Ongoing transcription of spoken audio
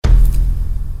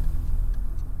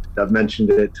I've mentioned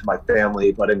it to my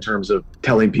family, but in terms of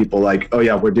telling people like, oh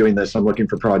yeah, we're doing this, I'm looking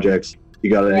for projects, you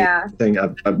got anything?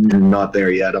 I'm not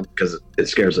there yet because it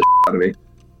scares the out of me.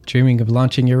 Dreaming of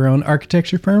launching your own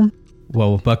architecture firm?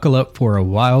 Well, buckle up for a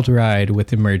wild ride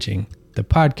with Emerging, the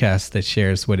podcast that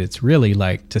shares what it's really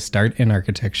like to start an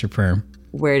architecture firm.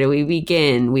 Where do we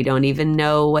begin? We don't even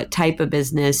know what type of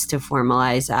business to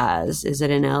formalize as. Is it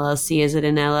an LLC? Is it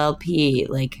an LLP?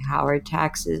 Like, how are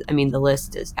taxes? I mean, the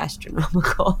list is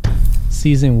astronomical.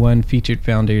 Season 1 featured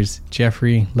founders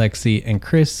Jeffrey, Lexi, and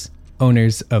Chris,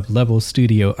 owners of Level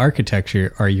Studio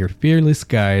Architecture, are your fearless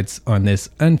guides on this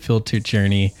unfiltered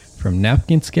journey from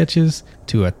napkin sketches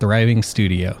to a thriving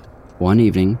studio. One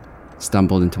evening,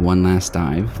 stumbled into one last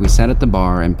dive, we sat at the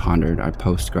bar and pondered our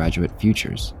postgraduate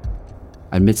futures.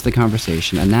 Amidst the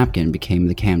conversation, a napkin became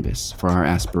the canvas for our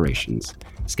aspirations,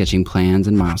 sketching plans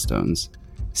and milestones,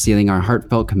 sealing our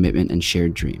heartfelt commitment and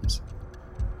shared dreams.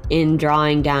 In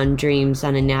drawing down dreams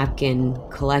on a napkin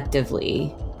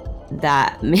collectively,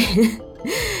 that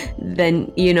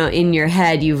then, you know, in your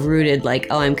head, you've rooted like,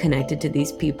 oh, I'm connected to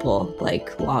these people,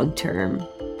 like long term.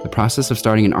 The process of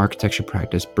starting an architecture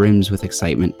practice brims with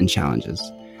excitement and challenges,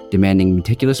 demanding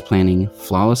meticulous planning,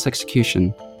 flawless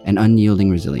execution, and unyielding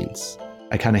resilience.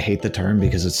 I kind of hate the term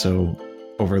because it's so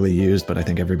overly used, but I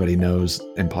think everybody knows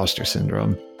imposter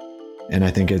syndrome. And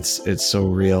I think it's so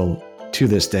real to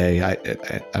this day. I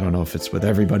don't know if it's with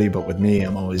everybody, but with me,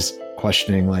 I'm always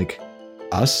questioning like,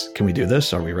 us, can we do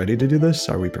this? Are we ready to do this?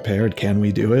 Are we prepared? Can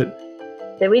we do it?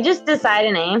 Did we just decide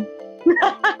a name?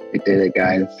 We did it,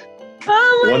 guys.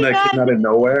 Oh my One that God. came out of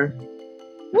nowhere.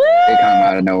 Woo! It came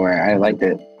out of nowhere. I liked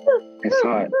it. I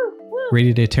saw it.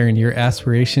 Ready to turn your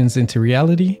aspirations into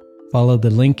reality? Follow the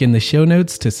link in the show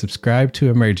notes to subscribe to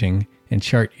Emerging and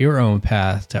chart your own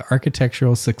path to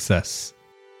architectural success.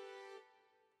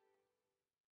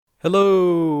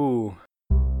 Hello!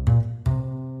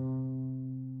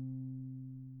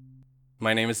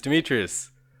 My name is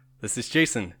Demetrius. This is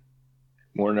Jason.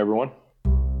 Morning, everyone.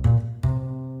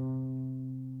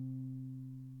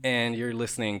 And you're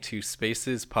listening to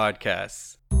Spaces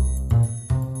Podcasts.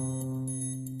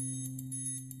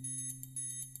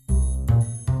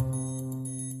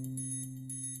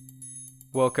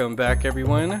 Welcome back,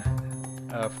 everyone.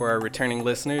 For our returning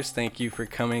listeners, thank you for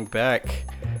coming back.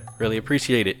 Really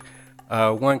appreciate it.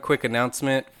 One quick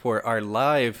announcement for our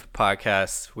live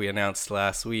podcast we announced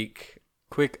last week.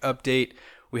 Quick update.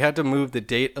 We had to move the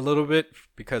date a little bit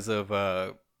because of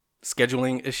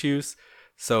scheduling issues.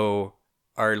 So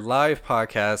our live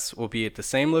podcast will be at the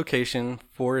same location,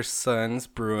 Four Sons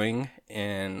Brewing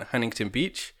in Huntington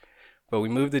Beach. But we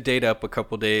moved the date up a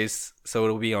couple days, so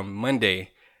it'll be on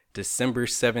Monday, December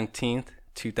 17th,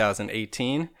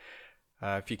 2018.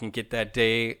 If you can get that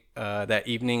day, that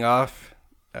evening off,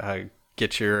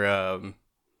 get your,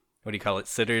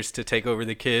 sitters to take over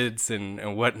the kids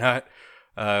and whatnot.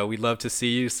 We'd love to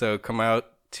see you, so come out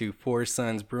to Four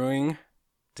Sons Brewing,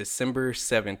 December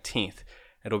 17th.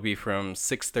 It'll be from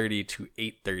 6:30 to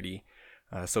 8:30,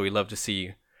 so we'd love to see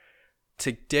you.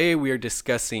 Today we are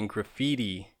discussing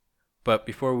graffiti, but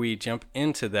before we jump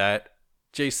into that,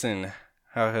 Jason,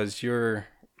 how has your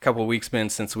couple weeks been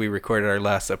since we recorded our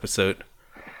last episode?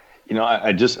 You know,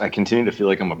 I continue to feel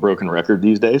like I'm a broken record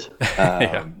these days.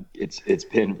 Yeah. It's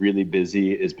been really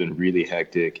busy. It's been really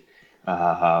hectic.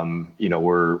 You know,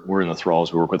 we're in the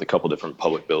thralls. We work with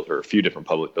a few different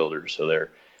public builders, so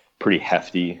they're pretty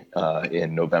hefty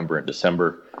in November and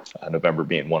December. November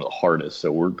being one of the hardest.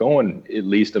 So we're going at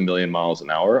least 1 million miles an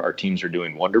hour. Our teams are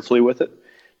doing wonderfully with it,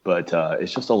 but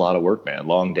it's just a lot of work, man.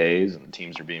 Long days, and the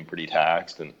teams are being pretty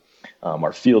taxed. And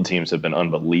our field teams have been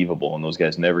unbelievable, and those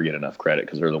guys never get enough credit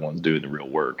because they're the ones doing the real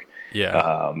work.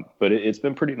 Yeah. But it's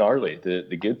been pretty gnarly.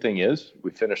 The good thing is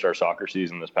we finished our soccer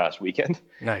season this past weekend.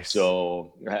 Nice.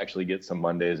 So I actually get some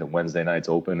Mondays and Wednesday nights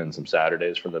open and some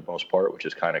Saturdays for the most part, which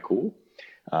is kind of cool.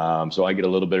 So I get a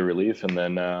little bit of relief, and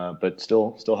then but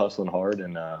still hustling hard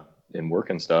and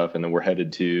working stuff. And then we're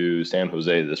headed to San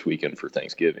Jose this weekend for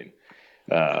Thanksgiving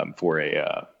for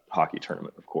a hockey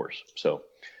tournament, of course. So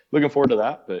looking forward to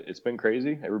that, but it's been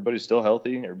crazy. Everybody's still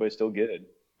healthy. Everybody's still good.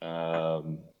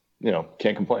 You know,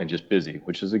 can't complain, just busy,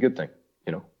 which is a good thing.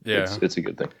 You know, yeah, it's a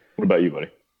good thing. What about you, buddy?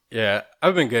 Yeah,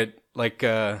 I've been good. Like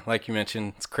you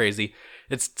mentioned, it's crazy.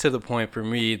 It's to the point for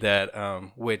me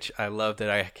that, which I love that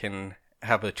I can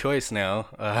have a choice now.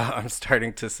 I'm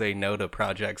starting to say no to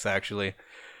projects actually,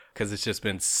 because it's just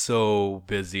been so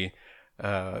busy.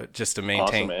 Just to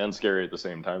maintain. Awesome and scary at the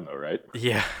same time, though, right?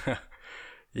 Yeah.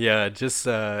 Yeah, just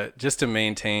to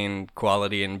maintain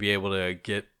quality and be able to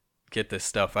get get this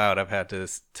stuff out. I've had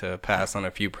to pass on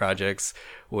a few projects,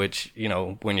 which, you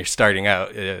know, when you're starting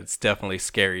out, it's definitely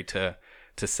scary to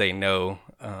say no,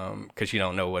 because you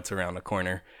don't know what's around the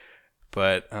corner.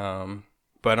 But I'm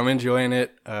enjoying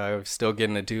it. I'm still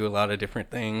getting to do a lot of different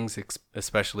things,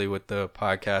 especially with the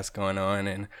podcast going on,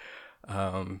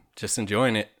 and just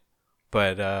enjoying it.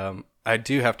 But I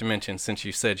do have to mention, since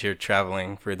you said you're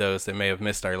traveling, for those that may have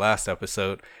missed our last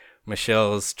episode,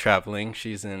 Michelle's traveling.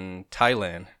 She's in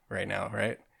Thailand right now,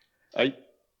 right? I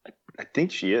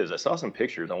think she is. I saw some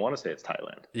pictures. I want to say it's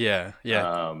Thailand. Yeah.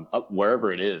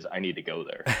 Wherever it is, I need to go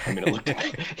there. I mean,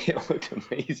 it looked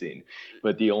amazing.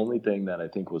 But the only thing that I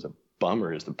think was a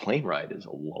bummer is the plane ride is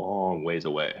a long ways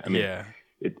away. I mean,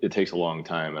 it takes a long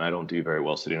time, and I don't do very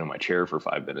well sitting on my chair for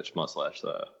 5 minutes, much less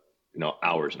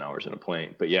hours and hours in a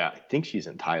plane. But yeah, I think she's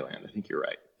in Thailand. I think you're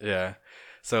right. Yeah.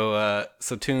 So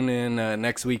tune in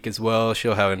next week as well.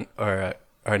 She'll have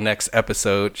our next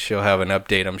episode. She'll have an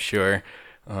update, I'm sure,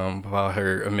 about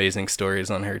her amazing stories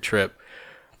on her trip.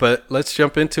 But let's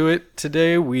jump into it.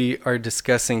 Today we are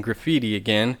discussing graffiti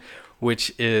again,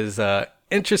 which is an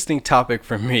interesting topic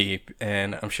for me,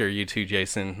 and I'm sure you too,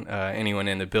 Jason, anyone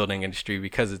in the building industry,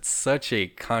 because it's such a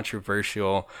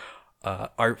controversial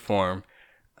art form,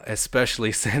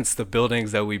 especially since the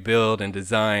buildings that we build and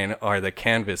design are the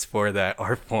canvas for that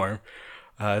art form.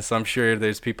 So I'm sure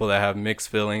there's people that have mixed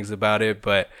feelings about it,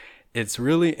 but it's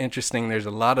really interesting. There's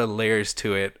a lot of layers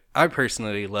to it. I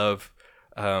personally love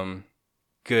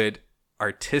good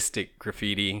artistic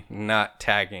graffiti, not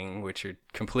tagging, which are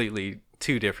completely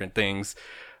two different things.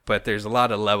 But there's a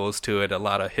lot of levels to it, a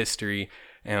lot of history,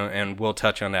 and we'll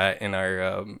touch on that in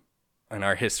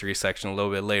our history section a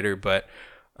little bit later. But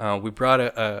we brought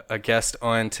a guest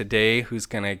on today who's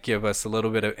going to give us a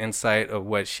little bit of insight of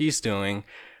what she's doing.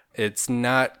 It's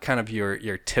not kind of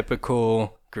your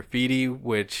typical graffiti,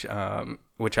 which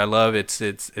I love.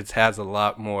 It has a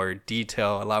lot more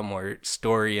detail, a lot more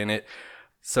story in it.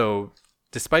 So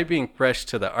despite being fresh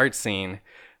to the art scene,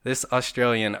 this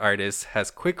Australian artist has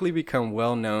quickly become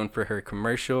well known for her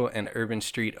commercial and urban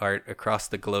street art across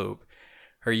the globe.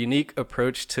 Her unique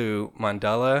approach to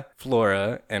mandala,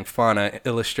 flora, and fauna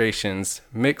illustrations,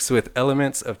 mixed with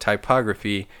elements of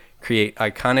typography, create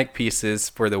iconic pieces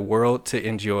for the world to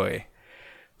enjoy.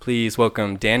 Please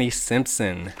welcome Dani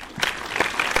Simpson.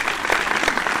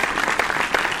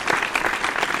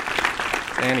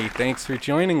 Dani, thanks for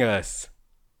joining us.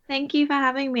 Thank you for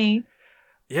having me.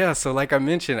 Yeah, so like I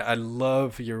mentioned, I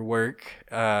love your work,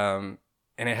 and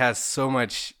it has so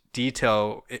much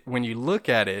detail. When you look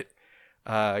at it,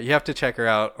 you have to check her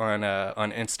out on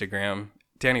Instagram.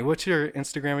 Dani, what's your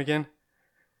Instagram again?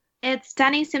 It's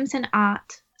Dani Simpson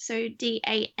Art. So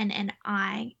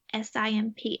DANNI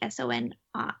SIMPSON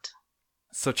art.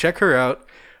 So check her out.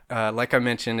 Like I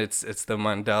mentioned, it's the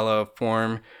mandala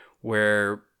form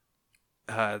where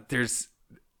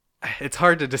it's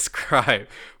hard to describe,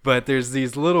 but there's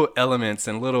these little elements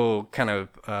and little kind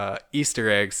of Easter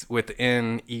eggs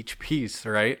within each piece,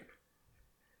 right?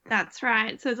 That's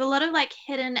right. So there's a lot of like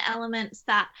hidden elements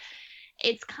that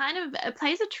it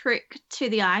plays a trick to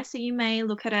the eye. So you may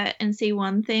look at it and see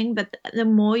one thing, but the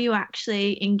more you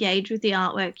actually engage with the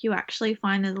artwork, you actually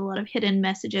find there's a lot of hidden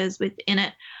messages within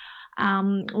it.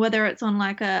 Whether it's on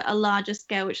like a larger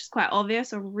scale, which is quite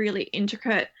obvious, or really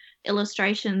intricate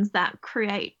illustrations that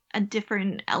create a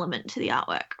different element to the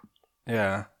artwork.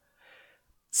 Yeah.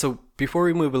 So before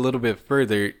we move a little bit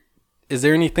further, is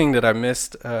there anything that I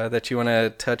missed that you want to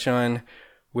touch on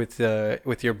with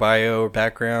your bio or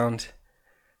background?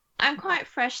 I'm quite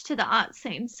fresh to the art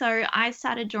scene. So I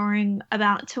started drawing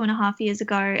about 2.5 years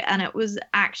ago, and it was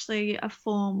actually a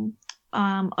form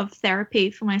of therapy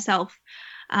for myself.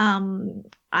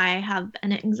 I have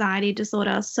an anxiety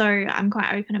disorder, so I'm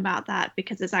quite open about that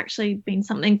because it's actually been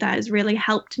something that has really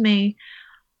helped me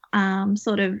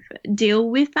sort of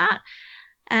deal with that.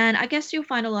 And I guess you'll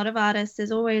find a lot of artists,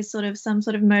 there's always sort of some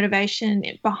sort of motivation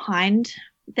behind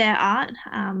their art.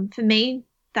 For me,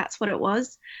 that's what it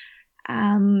was.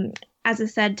 As I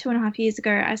said, 2.5 years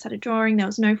ago, I started drawing. There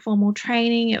was no formal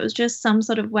training. It was just some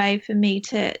sort of way for me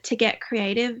to get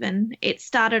creative. And it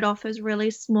started off as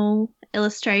really small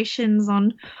illustrations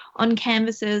on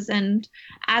canvases. And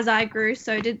as I grew,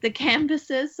 so did the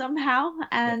canvases somehow.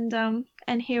 And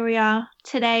here we are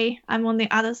today. I'm on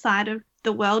the other side of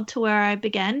the world to where I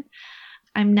began.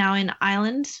 I'm now in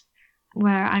Ireland,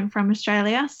 where I'm from,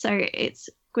 Australia. So it's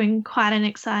been quite an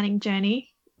exciting journey.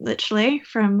 Literally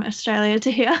from Australia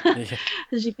to here,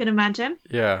 as you can imagine.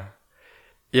 Yeah.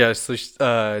 So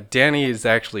Dani is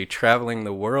actually traveling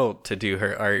the world to do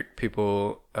her art.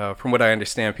 People, from what I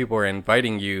understand, people are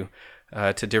inviting you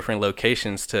to different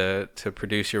locations to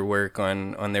produce your work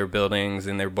on their buildings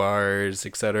and their bars,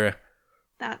 etc.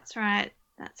 That's right.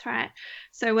 That's right.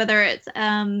 So whether it's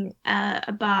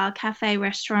a bar, cafe,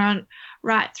 restaurant,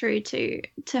 right through to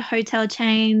hotel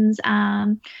chains,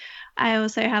 I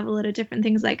also have a lot of different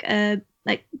things like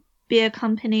beer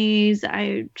companies.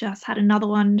 I just had another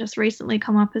one just recently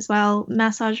come up as well.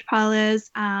 Massage parlors,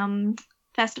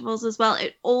 festivals as well.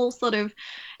 It all sort of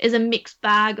is a mixed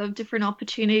bag of different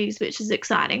opportunities, which is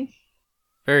exciting.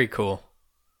 Very cool.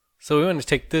 So we want to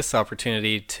take this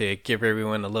opportunity to give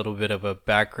everyone a little bit of a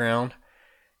background.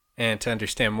 And to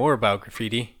understand more about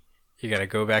graffiti, you gotta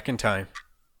go back in time.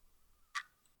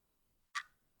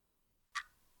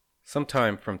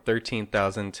 Sometime from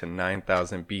 13,000 to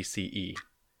 9,000 BCE,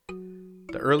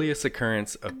 the earliest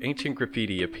occurrence of ancient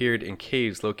graffiti appeared in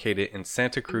caves located in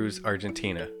Santa Cruz,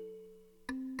 Argentina.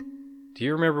 Do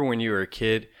you remember when you were a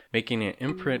kid making an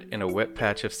imprint in a wet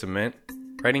patch of cement,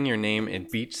 writing your name in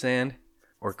beach sand,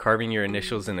 or carving your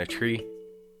initials in a tree?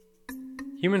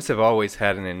 Humans have always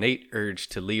had an innate urge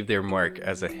to leave their mark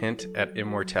as a hint at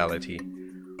immortality,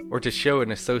 or to show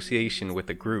an association with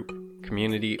a group,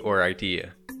 community, or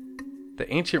idea.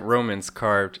 The ancient Romans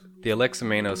carved the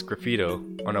Alexamenos graffito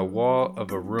on a wall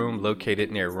of a room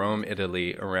located near Rome,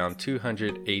 Italy around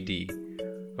 200 AD,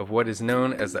 of what is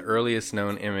known as the earliest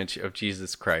known image of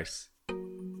Jesus Christ.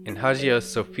 In Hagia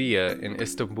Sophia in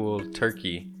Istanbul,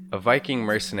 Turkey, a Viking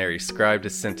mercenary scribed a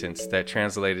sentence that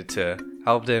translated to,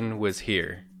 "Halfdan was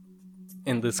here."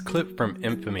 In this clip from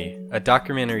Infamy, a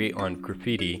documentary on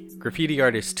graffiti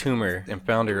artist Toomer and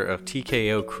founder of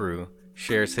TKO Crew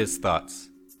shares his thoughts.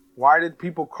 Why did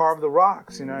people carve the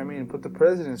rocks, you know what I mean, put the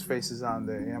president's faces on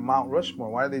there, Mount Rushmore?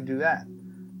 Why did they do that?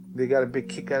 They got a big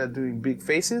kick out of doing big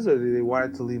faces, or did they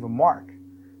want to leave a mark?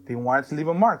 They wanted to leave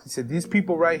a mark. They said, these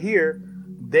people right here,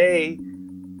 they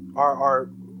are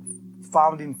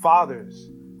founding fathers.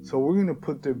 So we're going to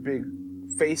put their big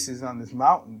faces on this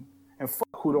mountain, and fuck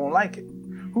who don't like it.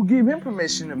 Who gave him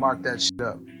permission to mark that shit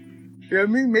up? You know what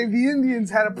I mean? Maybe the Indians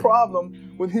had a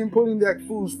problem with him putting that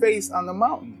fool's face on the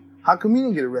mountain. How come he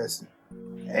didn't get arrested?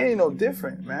 It ain't no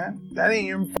different, man. That ain't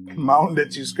your fucking mountain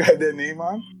that you scribed that name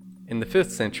on. In the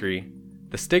 5th century,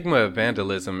 the stigma of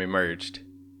vandalism emerged.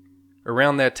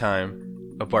 Around that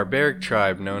time, a barbaric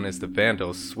tribe known as the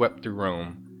Vandals swept through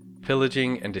Rome,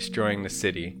 pillaging and destroying the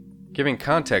city, giving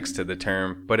context to the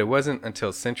term, but it wasn't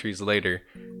until centuries later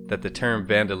that the term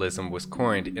vandalism was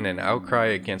coined in an outcry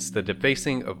against the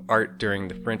defacing of art during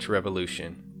the French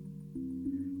Revolution.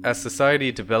 As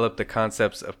society developed the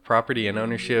concepts of property and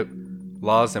ownership,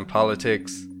 laws and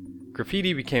politics,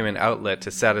 graffiti became an outlet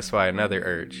to satisfy another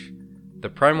urge, the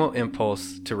primal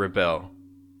impulse to rebel.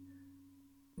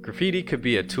 Graffiti could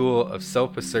be a tool of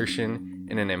self-assertion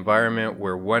in an environment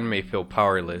where one may feel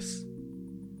powerless.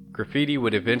 Graffiti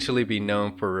would eventually be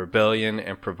known for rebellion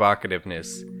and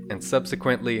provocativeness, and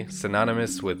subsequently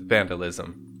synonymous with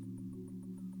vandalism.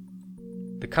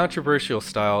 The controversial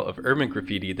style of urban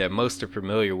graffiti that most are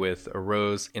familiar with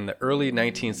arose in the early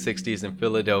 1960s in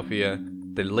Philadelphia,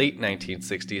 the late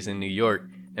 1960s in New York,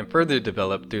 and further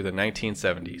developed through the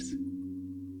 1970s.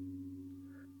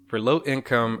 For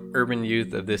low-income urban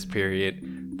youth of this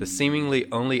period, the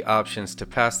seemingly only options to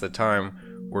pass the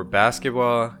time were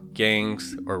basketball,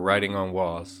 gangs, or writing on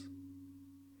walls.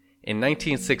 In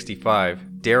 1965,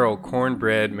 Daryl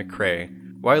Cornbread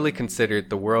McCrae, widely considered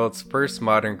the world's first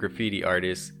modern graffiti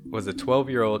artist, was a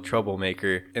 12-year-old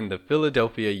troublemaker in the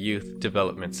Philadelphia Youth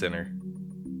Development Center.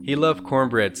 He loved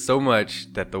cornbread so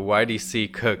much that the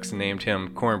YDC cooks named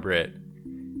him Cornbread.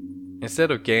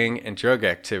 Instead of gang and drug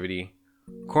activity,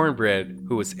 Cornbread,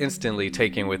 who was instantly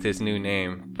taken with his new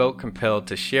name, felt compelled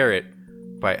to share it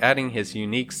by adding his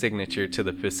unique signature to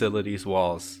the facility's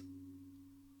walls.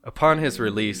 Upon his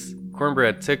release,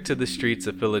 Cornbread took to the streets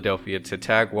of Philadelphia to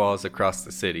tag walls across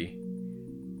the city.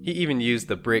 He even used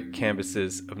the brick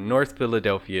canvases of North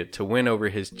Philadelphia to win over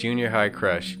his junior high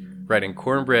crush, writing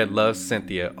 "Cornbread loves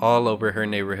Cynthia" all over her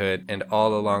neighborhood and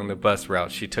all along the bus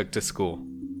route she took to school.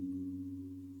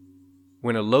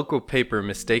 When a local paper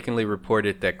mistakenly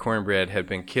reported that Cornbread had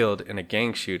been killed in a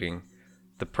gang shooting,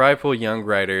 the prideful young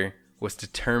writer was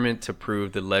determined to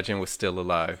prove the legend was still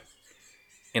alive.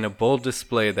 In a bold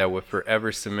display that would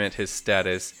forever cement his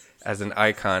status as an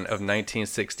icon of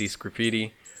 1960s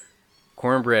graffiti,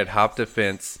 Cornbread hopped a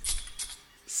fence,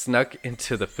 snuck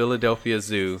into the Philadelphia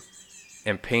Zoo,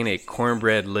 and painted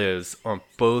 "Cornbread Lives" on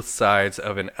both sides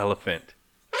of an elephant.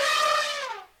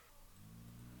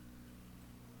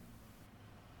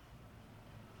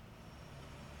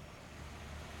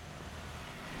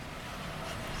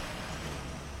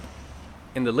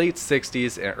 In the late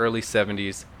 60s and early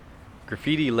 70s,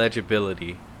 graffiti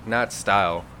legibility, not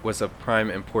style, was of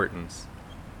prime importance.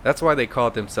 That's why they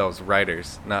called themselves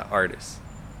writers, not artists.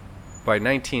 By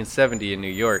 1970 in New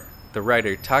York, the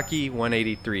writer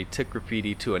Taki183 took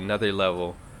graffiti to another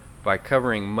level by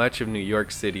covering much of New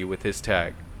York City with his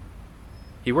tag.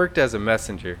 He worked as a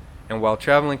messenger, and while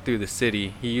traveling through the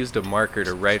city, he used a marker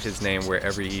to write his name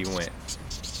wherever he went,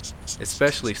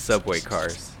 especially subway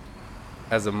cars.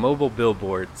 As a mobile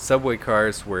billboard, subway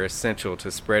cars were essential to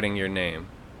spreading your name.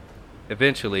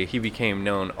 Eventually, he became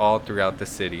known all throughout the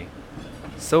city.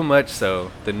 So much so,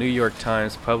 the New York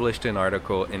Times published an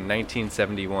article in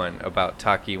 1971 about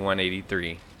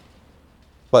Taki183.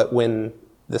 But when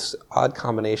this odd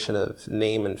combination of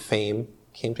name and fame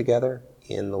came together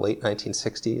in the late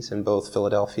 1960s in both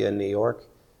Philadelphia and New York,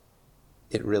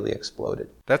 it really exploded.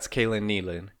 That's Kalen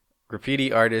Nealon,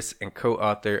 graffiti artist and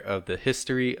co-author of The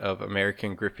History of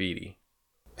American Graffiti.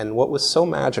 And what was so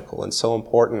magical and so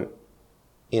important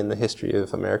in the history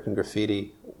of American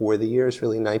graffiti were the years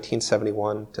really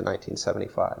 1971 to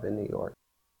 1975 in New York.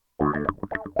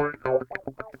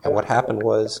 And what happened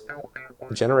was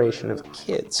a generation of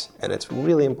kids, and it's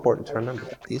really important to remember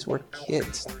that these were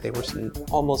kids. They were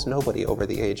almost nobody over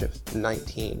the age of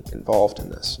 19 involved in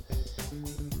this.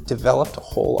 Developed a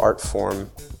whole art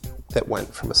form that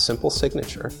went from a simple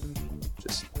signature,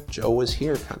 just Joe was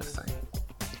here kind of thing,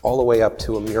 all the way up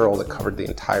to a mural that covered the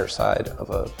entire side of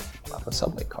a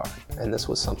subway car. And this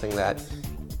was something that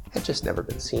had just never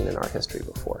been seen in our history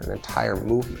before, an entire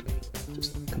movement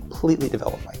just completely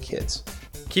developed by kids.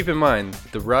 Keep in mind,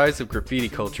 the rise of graffiti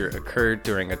culture occurred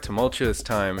during a tumultuous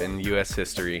time in U.S.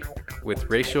 history, with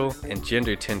racial and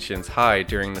gender tensions high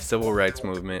during the Civil Rights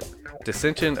Movement,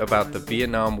 dissension about the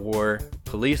Vietnam War,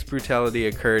 police brutality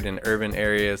occurred in urban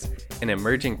areas, an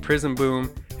emerging prison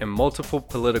boom, and multiple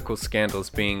political scandals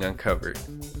being uncovered.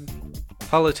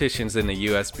 Politicians in the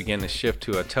U.S. began to shift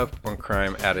to a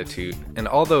tough-on-crime attitude, and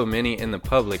although many in the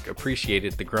public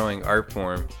appreciated the growing art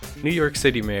form, New York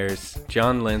City mayors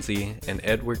John Lindsay and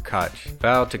Edward Koch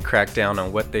vowed to crack down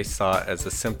on what they saw as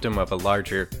a symptom of a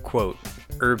larger, quote,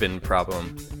 urban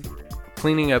problem.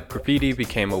 Cleaning up graffiti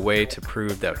became a way to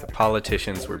prove that the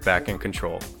politicians were back in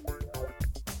control.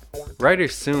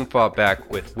 Writers soon fought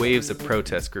back with waves of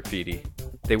protest graffiti.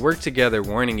 They worked together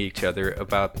warning each other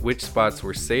about which spots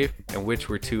were safe and which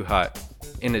were too hot.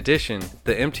 In addition,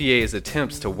 the MTA's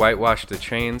attempts to whitewash the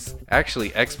trains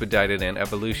actually expedited an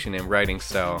evolution in writing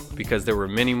style because there were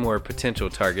many more potential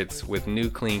targets with new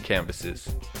clean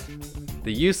canvases.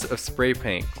 The use of spray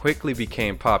paint quickly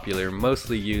became popular,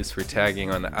 mostly used for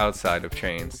tagging on the outside of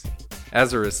trains.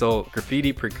 As a result,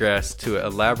 graffiti progressed to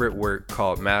elaborate work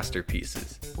called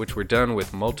masterpieces, which were done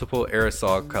with multiple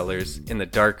aerosol colors in the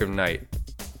dark of night.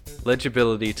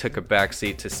 Legibility took a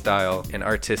backseat to style and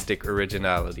artistic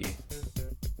originality.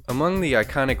 Among the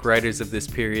iconic writers of this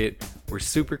period were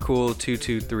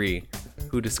Supercool223,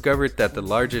 who discovered that the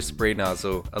larger spray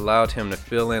nozzle allowed him to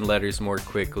fill in letters more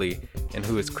quickly and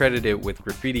who is credited with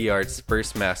graffiti art's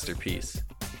first masterpiece.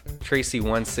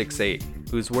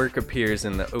 Tracy168, whose work appears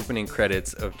in the opening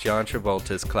credits of John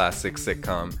Travolta's classic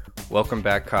sitcom, Welcome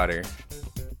Back, Kotter.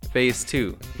 Phase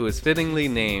 2, who is fittingly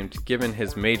named given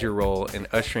his major role in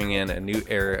ushering in a new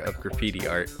era of graffiti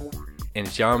art, and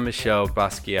Jean-Michel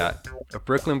Basquiat, a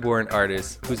Brooklyn-born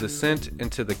artist whose ascent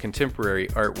into the contemporary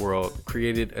art world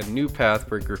created a new path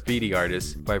for graffiti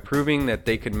artists by proving that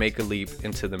they could make a leap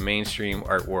into the mainstream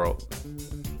art world.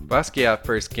 Basquiat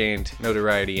first gained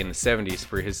notoriety in the 70s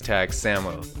for his tag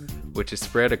Samo, which is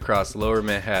spread across lower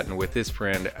Manhattan with his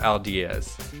friend Al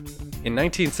Diaz. In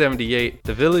 1978,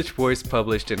 The Village Voice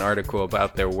published an article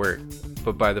about their work,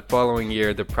 but by the following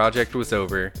year the project was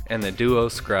over and the duo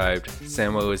scribed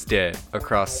 "Samo is dead"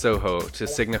 across Soho to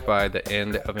signify the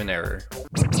end of an era.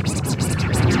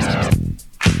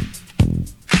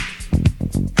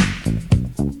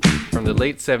 From the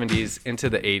late 70s into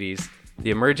the 80s,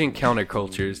 the emerging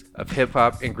countercultures of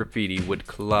hip-hop and graffiti would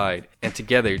collide and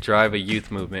together drive a youth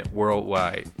movement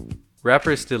worldwide.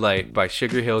 Rapper's Delight by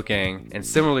Sugar Hill Gang and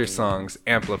similar songs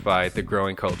amplified the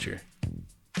growing culture.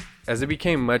 As it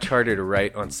became much harder to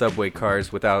write on subway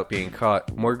cars without being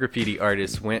caught, more graffiti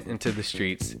artists went into the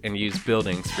streets and used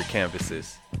buildings for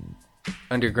canvases.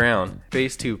 Underground,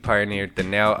 Phase 2 pioneered the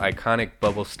now iconic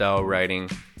bubble-style writing,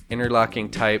 interlocking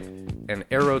type, and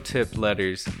arrow-tipped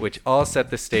letters, which all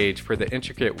set the stage for the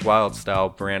intricate wild-style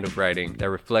brand of writing that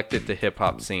reflected the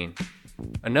hip-hop scene.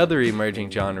 Another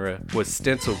emerging genre was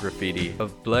stencil graffiti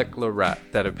of Black Lorat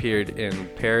that appeared in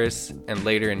Paris and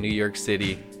later in New York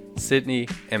City, Sydney,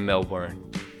 and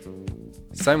Melbourne.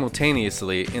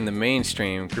 Simultaneously, in the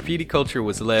mainstream, graffiti culture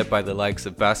was led by the likes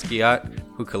of Basquiat,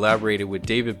 who collaborated with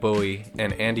David Bowie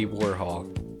and Andy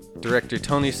Warhol, director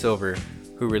Tony Silver,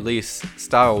 who released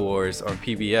Style Wars on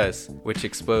PBS, which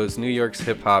exposed New York's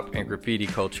hip-hop and graffiti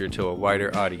culture to a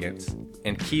wider audience,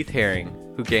 and Keith Haring,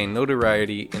 who gained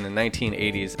notoriety in the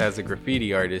 1980s as a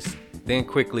graffiti artist, then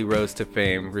quickly rose to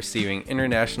fame, receiving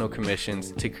international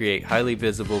commissions to create highly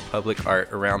visible public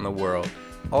art around the world,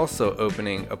 also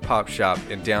opening a pop shop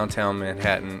in downtown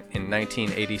Manhattan in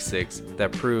 1986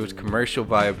 that proved commercial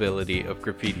viability of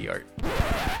graffiti art.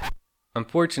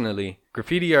 Unfortunately,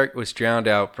 graffiti art was drowned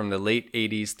out from the late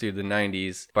 80s through the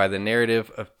 90s by the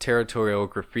narrative of territorial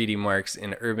graffiti marks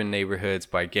in urban neighborhoods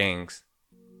by gangs.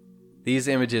 These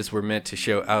images were meant to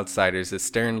show outsiders a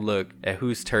stern look at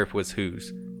whose turf was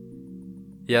whose.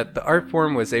 Yet the art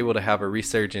form was able to have a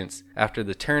resurgence after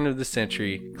the turn of the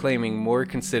century, claiming more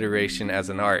consideration as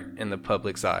an art in the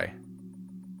public's eye.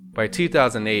 By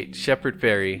 2008, Shepard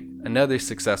Fairey, another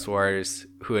successful artist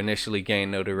who initially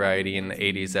gained notoriety in the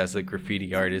 80s as a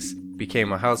graffiti artist,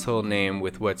 became a household name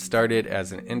with what started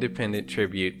as an independent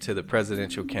tribute to the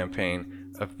presidential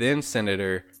campaign of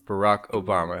then-Senator Barack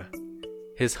Obama.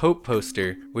 His Hope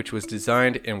poster, which was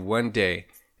designed in one day,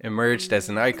 emerged as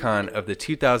an icon of the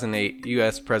 2008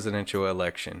 U.S. presidential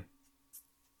election.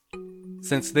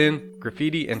 Since then,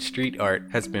 graffiti and street art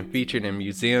has been featured in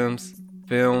museums,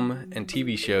 film, and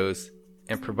TV shows,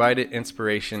 and provided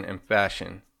inspiration in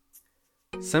fashion.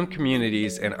 Some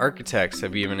communities and architects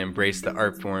have even embraced the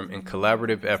art form in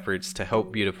collaborative efforts to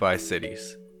help beautify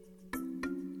cities.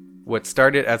 What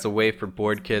started as a way for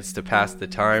bored kids to pass the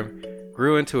time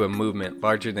grew into a movement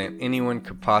larger than anyone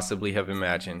could possibly have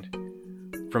imagined.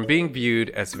 From being viewed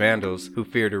as vandals who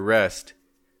feared arrest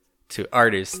to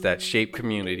artists that shape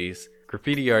communities,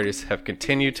 graffiti artists have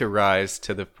continued to rise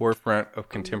to the forefront of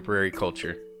contemporary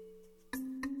culture.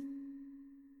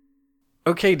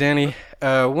 Okay, Danny,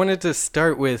 wanted to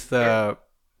start with kind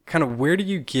of where do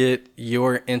you get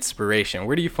your inspiration?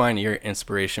 Where do you find your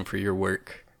inspiration for your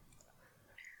work?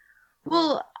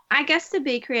 Well, I guess to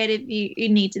be creative, you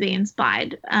need to be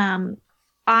inspired.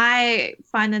 I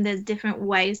find that there's different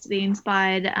ways to be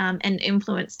inspired and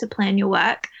influenced to plan your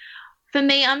work. For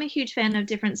me, I'm a huge fan of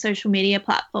different social media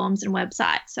platforms and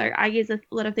websites. So I use a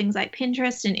lot of things like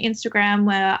Pinterest and Instagram,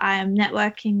 where I am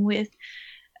networking with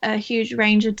a huge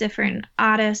range of different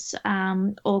artists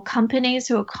or companies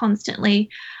who are constantly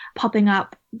popping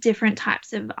up different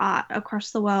types of art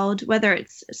across the world, whether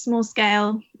it's small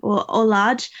scale or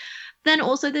large. Then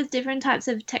also there's different types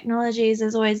of technologies.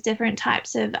 There's always different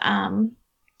types of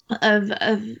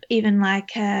even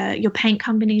like your paint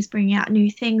companies bringing out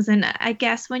new things. And I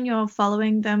guess when you're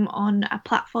following them on a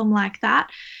platform like that,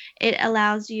 it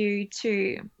allows you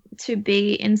to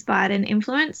be inspired and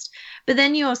influenced. But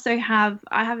then you also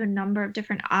I have a number of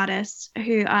different artists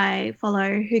who I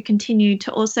follow who continue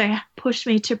to also push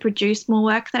me to produce more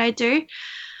work that I do.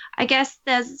 I guess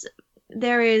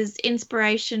there is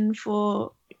inspiration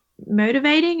for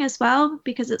motivating as well,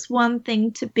 because it's one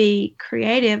thing to be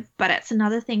creative, but it's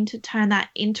another thing to turn that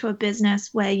into a business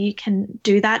where you can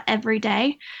do that every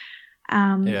day.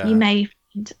 You may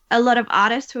find a lot of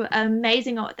artists who are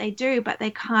amazing at what they do, but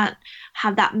they can't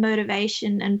have that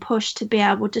motivation and push to be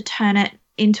able to turn it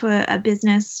into a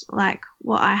business like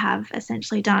what I have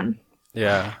essentially done.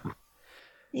 Yeah.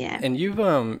 And you've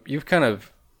kind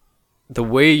of, the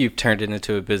way you've turned it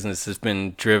into a business has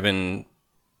been driven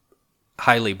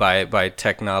highly by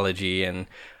technology and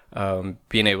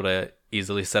being able to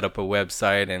easily set up a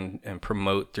website and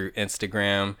promote through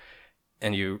Instagram,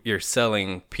 and you're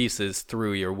selling pieces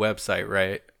through your website,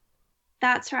 right?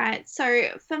 That's right. So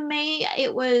for me,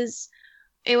 it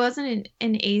wasn't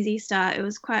an easy start. It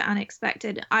was quite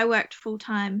unexpected. I worked full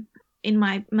time in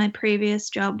my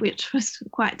previous job, which was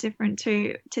quite different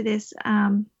to this.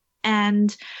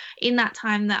 And in that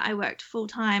time that I worked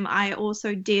full-time, I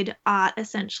also did art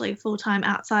essentially full-time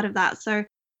outside of that. So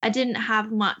I didn't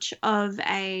have much of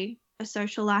a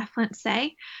social life, let's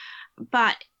say,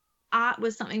 but art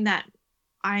was something that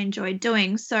I enjoyed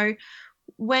doing. So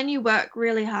when you work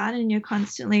really hard and you're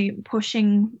constantly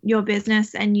pushing your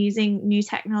business and using new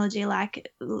technology like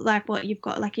what you've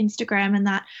got, like Instagram and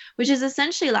that, which is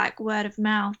essentially like word of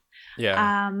mouth.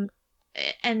 Yeah.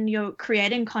 And you're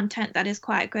creating content that is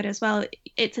quite good as well,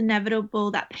 it's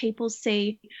inevitable that people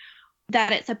see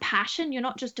that it's a passion. You're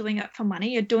not just doing it for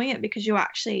money, you're doing it because you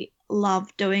actually love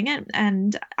doing it.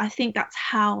 And I think that's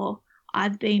how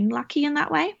I've been lucky in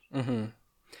that way. Mm-hmm.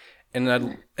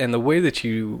 And the way that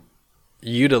you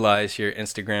utilize your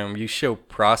Instagram, you show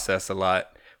process a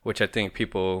lot, which I think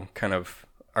people kind of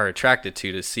are attracted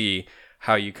to see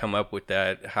how you come up with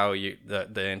that, how you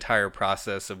the entire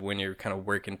process of when you're kind of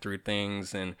working through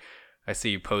things. And I see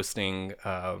you posting,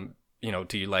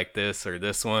 do you like this or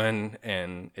this one,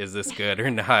 and is this good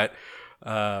or not?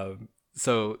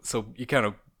 So you kind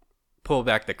of pull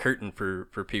back the curtain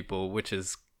for people, which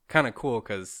is kind of cool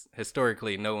because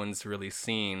historically no one's really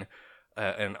seen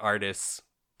an artist's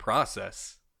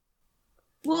process.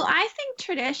 Well, I think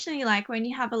traditionally, like when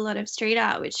you have a lot of street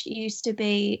art, which used to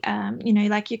be,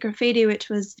 like your graffiti, which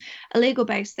was illegal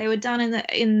based, they were done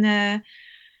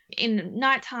in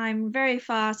nighttime, very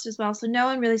fast as well. So no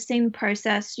one really seen the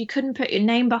process. You couldn't put your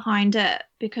name behind it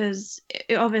because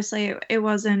obviously it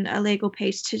wasn't a legal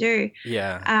piece to do.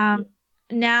 Yeah.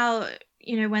 Now,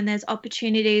 when there's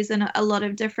opportunities and a lot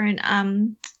of different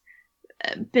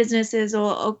businesses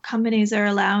or companies are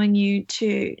allowing you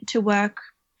to work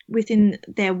within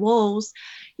their walls,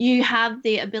 you have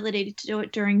the ability to do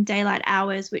it during daylight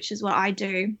hours, which is what I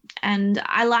do. And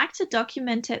I like to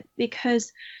document it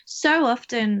because so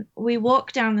often we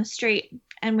walk down the street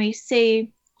and we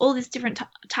see all this different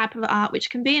type of art, which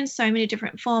can be in so many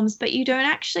different forms, but you don't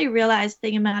actually realize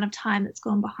the amount of time that's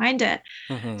gone behind it.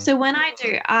 Mm-hmm. So when I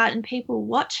do art and people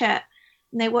watch it,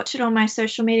 and they watch it on my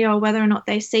social media, or whether or not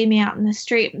they see me out in the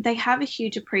street, they have a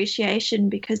huge appreciation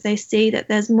because they see that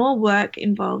there's more work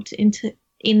involved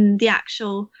in the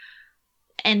actual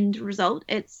end result.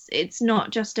 It's not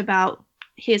just about,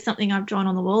 here's something I've drawn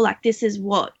on the wall. Like, this is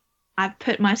what I've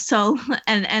put my soul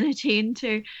and energy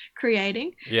into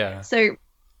creating. Yeah. So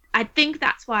I think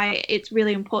that's why it's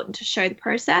really important to show the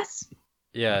process.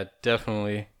 Yeah,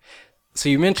 definitely. So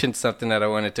you mentioned something that I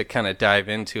wanted to kind of dive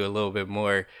into a little bit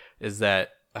more, is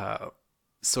that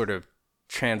sort of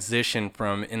transition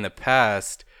from, in the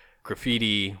past,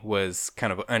 graffiti was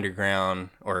kind of underground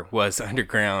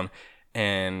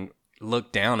and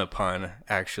looked down upon,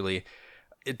 actually.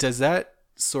 Does that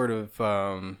sort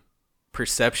of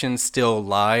perception still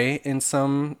lie in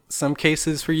some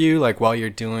cases for you? Like while you're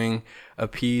doing a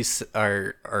piece,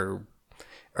 or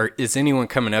is anyone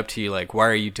coming up to you like, why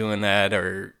are you doing that?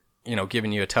 Or,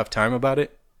 giving you a tough time about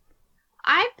it?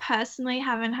 I personally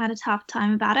haven't had a tough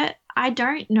time about it. I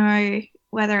don't know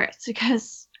whether it's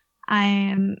because I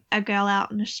am a girl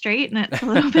out in the street and it's a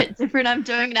little bit different. I'm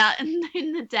doing it out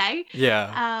in the day.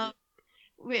 Yeah.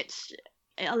 Which,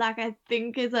 like, I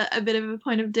think is a bit of a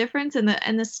point of difference, and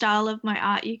the style of my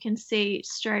art you can see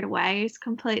straight away is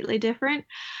completely different.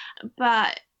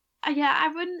 But yeah, I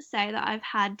wouldn't say that I've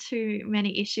had too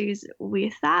many issues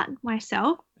with that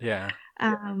myself. Yeah.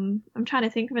 I'm trying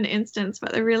to think of an instance,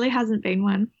 but there really hasn't been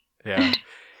one. Yeah.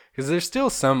 Because there's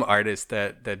still some artists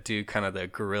that do kind of the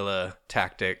guerrilla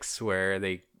tactics where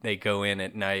they go in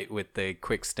at night with the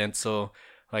quick stencil,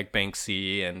 like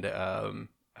Banksy, and I'm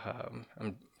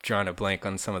drawing a blank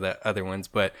on some of the other ones,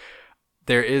 but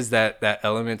there is that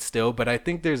element still. But I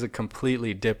think there's a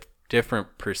completely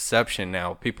different perception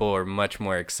now. People are much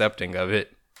more accepting of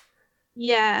it.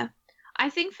 Yeah. I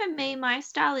think for me, my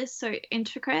style is so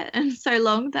intricate and so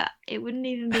long that it wouldn't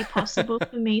even be possible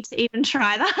for me to even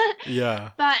try that.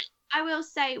 Yeah. But I will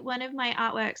say one of my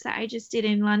artworks that I just did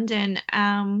in London,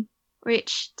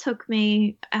 which took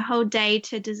me a whole day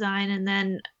to design and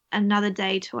then another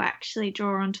day to actually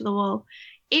draw onto the wall,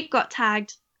 it got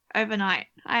tagged overnight.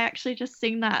 I actually just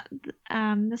seen that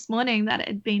this morning, that it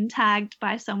had been tagged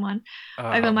by someone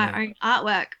over my own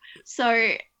artwork.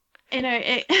 So,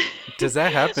 does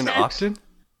that happen often?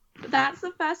 That's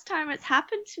the first time it's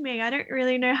happened to me. I don't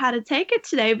really know how to take it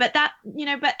today, but but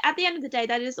at the end of the day,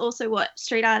 that is also what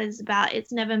street art is about.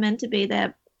 It's never meant to be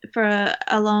there for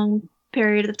a long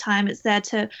period of time. It's there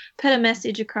to put a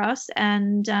message across,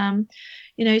 and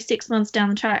 6 months down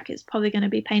the track, it's probably going to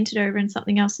be painted over and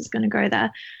something else is going to go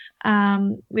there,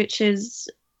 which is,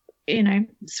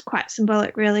 it's quite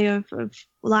symbolic really of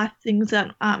life, things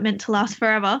that aren't meant to last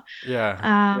forever.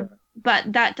 Yeah.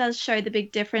 But that does show the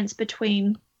big difference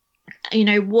between,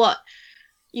 what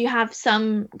you have,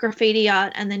 some graffiti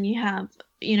art, and then you have,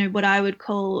 what I would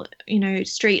call,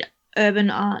 street urban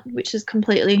art, which is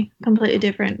completely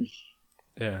different.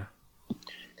 Yeah.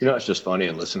 It's just funny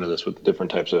and listen to this with the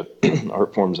different types of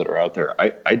art forms that are out there.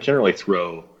 I generally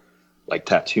throw like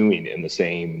tattooing in the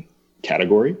same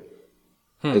category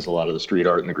as a lot of the street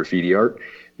art and the graffiti art,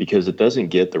 because it doesn't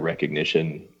get the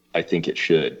recognition I think it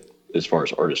should as far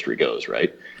as artistry goes,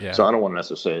 right? Yeah. So I don't want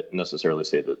to necessarily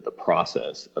say that the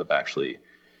process of actually,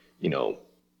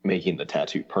 making the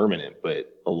tattoo permanent,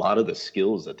 but a lot of the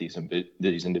skills that these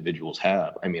individuals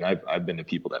have. I mean, I've been to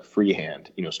people that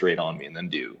freehand, straight on me and then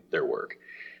do their work.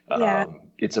 Yeah.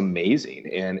 It's amazing,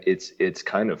 and it's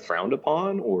kind of frowned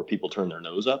upon, or people turn their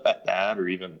nose up at that, or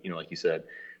even, like you said,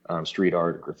 street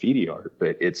art or graffiti art,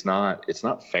 but it's not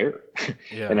fair.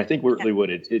 Yeah. And I think really what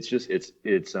and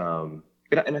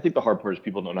I think the hard part is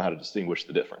people don't know how to distinguish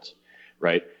the difference,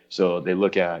 right? So they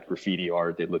look at graffiti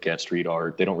art, they look at street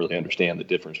art, they don't really understand the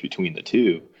difference between the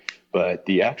two, but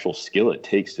the actual skill it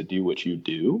takes to do what you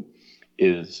do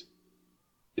is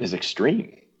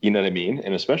extreme. You know what I mean?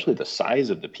 And especially the size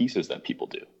of the pieces that people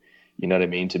do. You know what I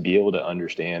mean? To be able to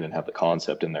understand and have the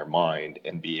concept in their mind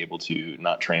and be able to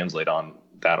not translate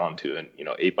onto an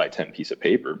 8 by 10 piece of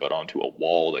paper, but onto a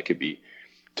wall that could be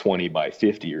 20 by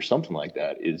 50 or something like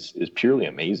that is purely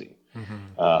amazing.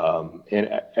 Mm-hmm.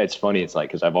 And it's funny. It's like,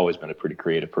 because I've always been a pretty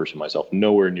creative person myself,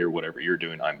 nowhere near whatever you're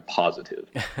doing, I'm positive.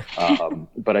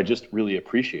 But I just really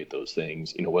appreciate those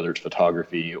things, whether it's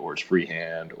photography or it's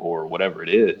freehand or whatever it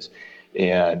is.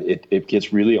 And it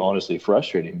gets really honestly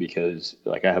frustrating because,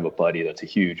 like, I have a buddy that's a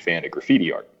huge fan of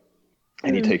graffiti art,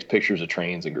 and he takes pictures of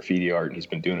trains and graffiti art, and he's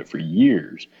been doing it for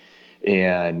years.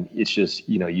 And it's just,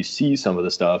 you see some of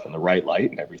the stuff in the right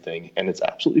light and everything, and it's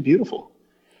absolutely beautiful.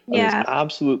 Yeah. It's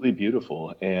absolutely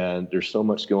beautiful. And there's so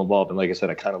much skill involved. And like I said,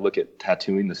 I kind of look at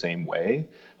tattooing the same way.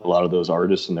 A lot of those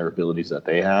artists and their abilities that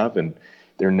they have, and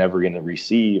they're never going to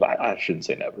receive, I shouldn't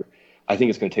say never. I think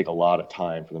it's going to take a lot of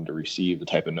time for them to receive the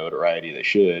type of notoriety they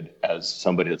should as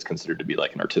somebody that's considered to be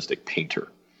like an artistic painter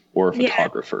or a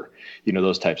photographer,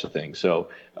 those types of things. So,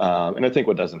 and I think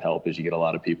what doesn't help is you get a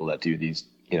lot of people that do these,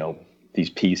 these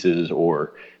pieces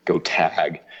or go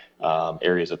tag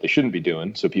areas that they shouldn't be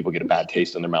doing. So people get a bad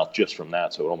taste in their mouth just from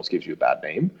that. So it almost gives you a bad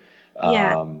name.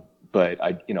 But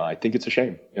I think it's a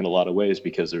shame in a lot of ways,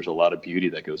 because there's a lot of beauty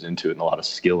that goes into it and a lot of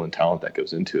skill and talent that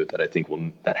goes into it that I think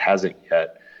that hasn't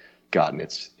yet gotten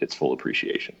its full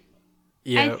appreciation.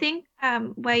 I think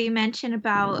where you mentioned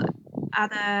about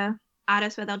other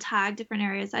artists where they'll tag different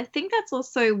areas, I think that's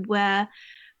also where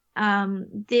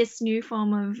this new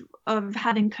form of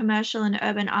having commercial and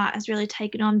urban art has really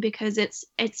taken on, because it's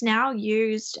now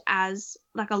used as,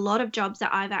 like, a lot of jobs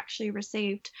that I've actually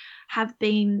received have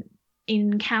been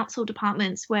in council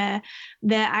departments where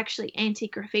they're actually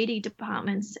anti-graffiti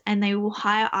departments, and they will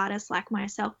hire artists like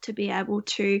myself to be able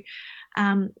to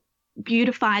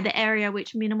beautify the area,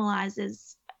 which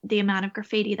minimalizes the amount of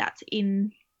graffiti that's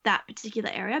in that particular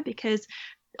area. Because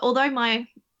although my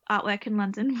artwork in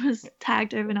London was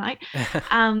tagged overnight,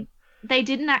 they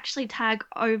didn't actually tag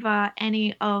over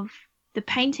any of the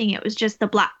painting. It was just the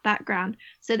black background.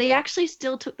 So they actually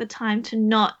still took the time to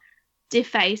not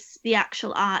deface the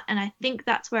actual art. And I think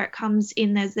that's where it comes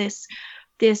in. There's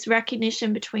this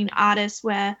recognition between artists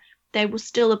where they will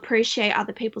still appreciate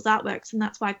other people's artworks, and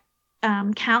that's why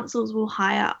councils will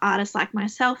hire artists like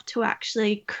myself to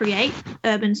actually create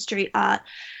urban street art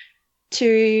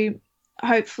to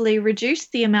hopefully reduce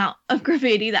the amount of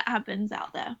graffiti that happens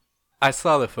out there. I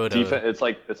saw the photo. It's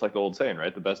like the old saying,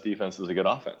 right? The best defense is a good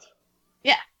offense.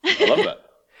 Yeah. I love that.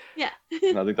 Yeah.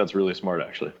 And I think that's really smart,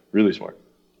 actually. Really smart.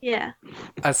 Yeah.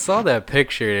 I saw that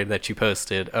picture that you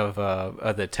posted of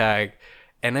the tag,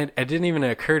 and it didn't even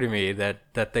occur to me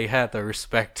that they had the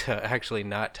respect to actually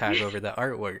not tag over the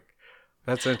artwork.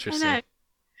 That's interesting. I know.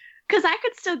 Because I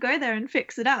could still go there and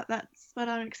fix it up. That's what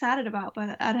I'm excited about,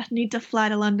 but I need to fly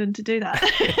to London to do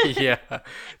that. Yeah.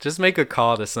 Just make a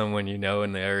call to someone you know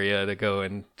in the area to go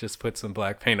and just put some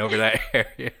black paint over that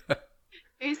area.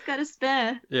 Who's got a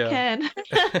spare? Yeah. Can.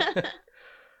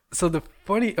 So the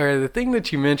thing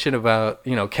that you mentioned about,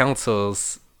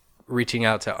 councils reaching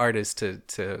out to artists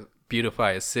to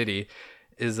beautify a city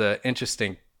is an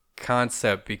interesting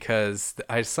concept, because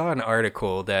I saw an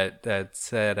article that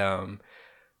said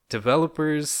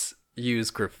developers use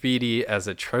graffiti as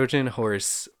a Trojan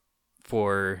horse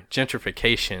for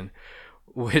gentrification,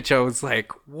 which I was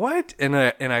like, what? And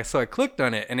I clicked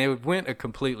on it, and it went a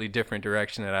completely different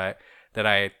direction that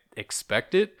I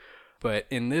expected. But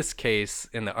in this case,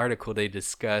 in the article, they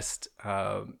discussed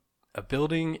a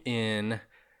building in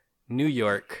New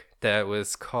York that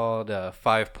was called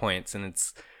 5 Points, and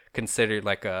it's considered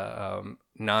like a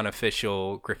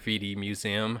non-official graffiti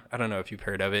museum. I don't know if you've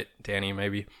heard of it, Danny,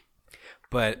 maybe.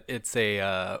 But it's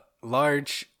a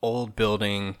large old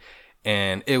building,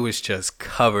 and it was just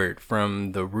covered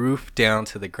from the roof down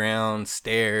to the ground,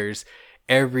 stairs.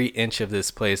 Every inch of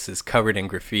this place is covered in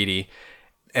graffiti.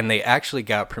 And they actually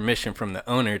got permission from the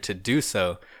owner to do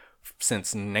so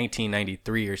since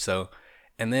 1993 or so.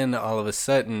 And then all of a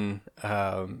sudden,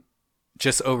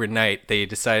 just overnight, they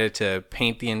decided to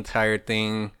paint the entire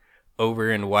thing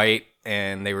over in white,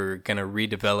 and they were going to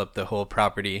redevelop the whole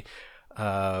property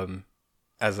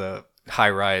as a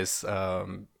high-rise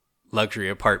luxury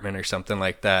apartment or something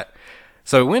like that.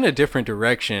 So it went a different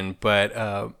direction,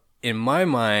 but in my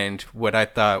mind, what I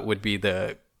thought would be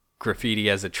the graffiti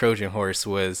as a Trojan horse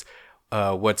was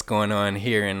what's going on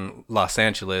here in Los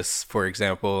Angeles, for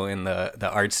example, in the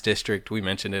Arts District. We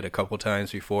mentioned it a couple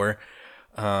times before.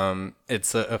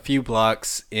 It's a few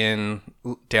blocks in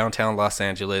downtown Los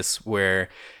Angeles where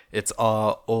it's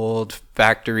all old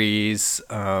factories,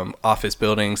 office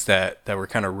buildings that were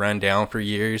kind of run down for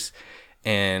years,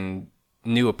 and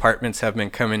new apartments have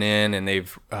been coming in, and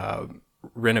they've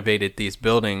renovated these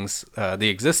buildings, the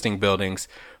existing buildings,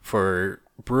 for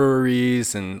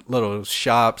breweries and little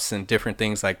shops and different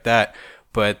things like that.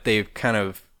 But they've kind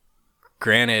of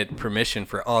granted permission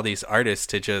for all these artists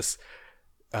to just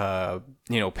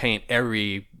paint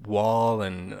every wall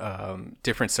and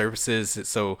different surfaces.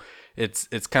 So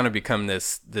it's kind of become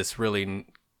this really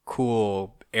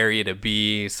cool area to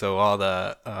be. So all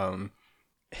the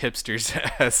hipsters,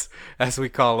 as we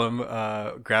call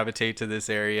them, gravitate to this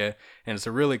area, and it's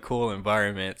a really cool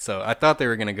environment. So I thought they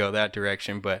were going to go that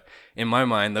direction, but in my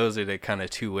mind, those are the kind of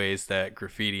two ways that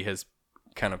graffiti has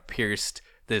kind of pierced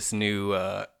this new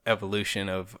evolution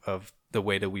of the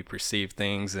way that we perceive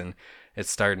things, and it's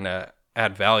starting to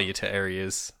add value to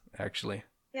areas, actually.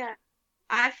 Yeah,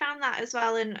 I found that as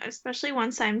well, and especially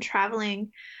once I'm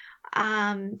traveling,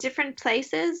 different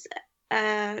places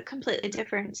completely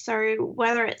different. So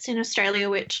whether it's in Australia,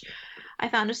 which I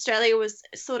found Australia was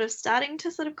sort of starting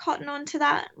to sort of cotton on to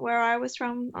that, where I was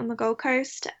from on the Gold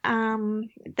Coast,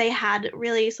 they had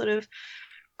really sort of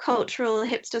cultural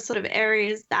hipster sort of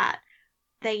areas that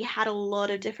they had a lot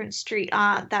of different street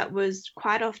art that was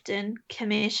quite often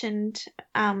commissioned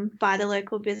by the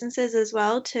local businesses as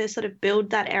well to sort of build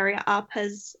that area up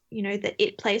as, the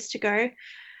it place to go.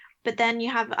 But then you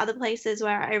have other places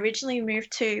where I originally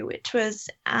moved to, which was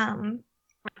it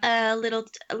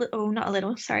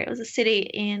was a city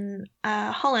in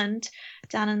Holland,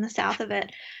 down in the south of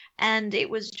it. And it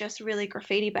was just really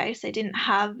graffiti based. They didn't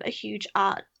have a huge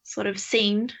art sort of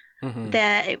scene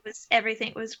there. It was,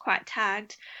 everything was quite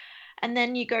tagged. And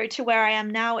then you go to where I am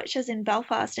now, which is in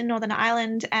Belfast in Northern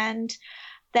Ireland, and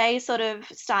they sort of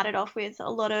started off with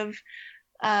a lot of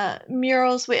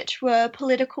murals which were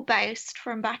political based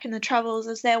from back in the Troubles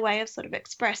as their way of sort of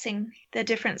expressing their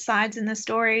different sides in the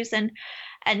stories, and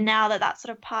now that that's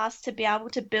sort of passed, to be able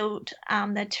to build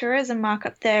their tourism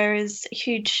market there is a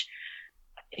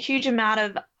huge amount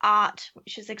of art,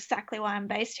 which is exactly why I'm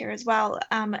based here as well,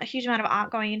 a huge amount of art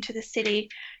going into the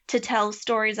city to tell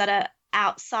stories that are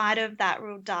outside of that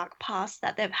real dark past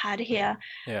that they've had here.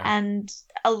 And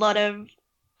a lot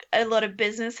of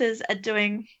businesses are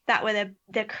doing that, where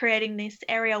they're creating this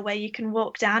area where you can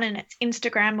walk down and it's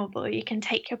Instagrammable. You can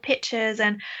take your pictures,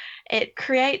 and it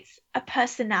creates a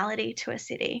personality to a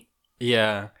city.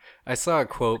 Yeah, I saw a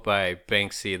quote by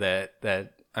Banksy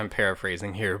that I'm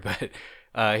paraphrasing here, but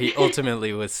he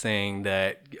ultimately was saying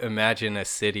that imagine a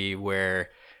city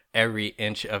where every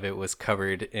inch of it was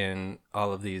covered in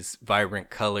all of these vibrant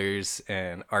colors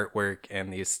and artwork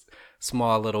and these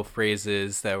small little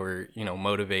phrases that were,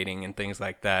 motivating and things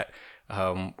like that.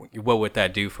 What would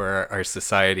that do for our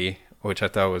society? Which I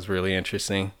thought was really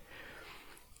interesting.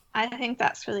 I think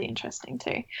that's really interesting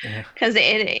too, because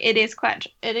it is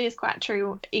quite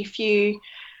true. If you,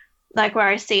 like where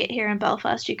I see it here in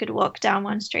Belfast, you could walk down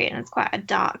one street and it's quite a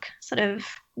dark sort of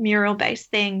mural based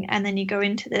thing, and then you go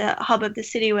into the hub of the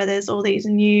city where there's all these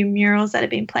new murals that have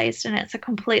been placed, and it's a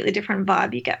completely different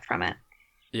vibe you get from it.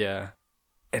 Yeah.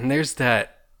 And there's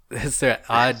that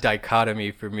odd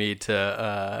dichotomy for me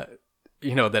to,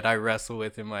 that I wrestle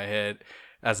with in my head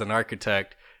as an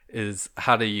architect, is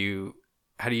how do you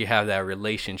have that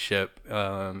relationship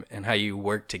and how you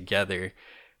work together?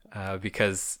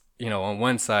 Because, on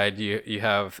one side you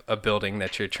have a building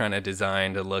that you're trying to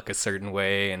design to look a certain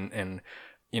way and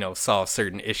solve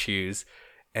certain issues,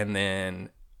 and then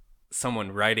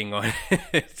someone writing on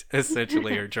it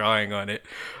essentially, or drawing on it.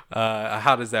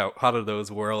 How do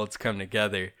those worlds come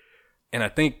together? And I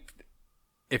think,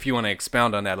 if you want to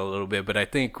expound on that a little bit, but I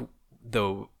think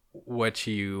what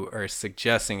you are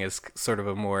suggesting is sort of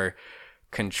a more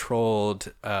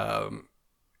controlled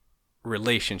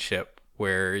relationship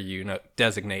where you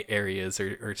designate areas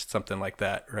or something like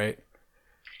that, right?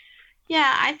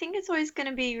 Yeah, I think it's always going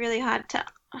to be really hard to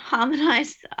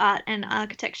harmonize art and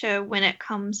architecture when it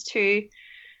comes to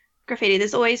graffiti.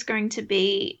 There's always going to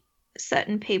be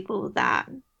certain people that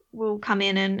will come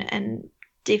in and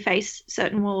deface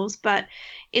certain walls, but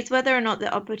it's whether or not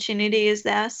the opportunity is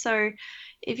there. So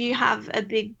if you have a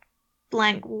big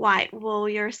blank white wall,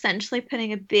 you're essentially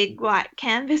putting a big white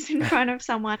canvas in front of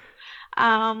someone.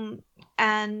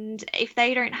 And if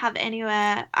they don't have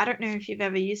anywhere, I don't know if you've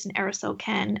ever used an aerosol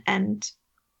can, and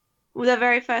the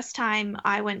very first time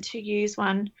I went to use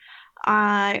one,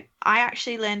 I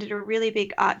actually landed a really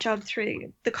big art job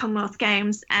through the Commonwealth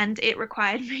Games, and it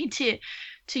required me to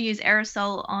use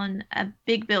aerosol on a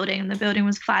big building. The building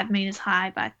was 5 meters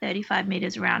high by 35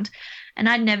 meters around, and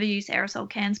I'd never used aerosol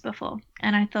cans before.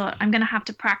 And I thought, I'm going to have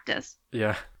to practice.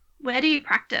 Yeah. Where do you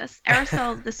practice?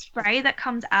 Aerosol, the spray that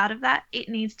comes out of that, it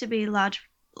needs to be large,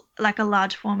 like a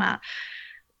large format.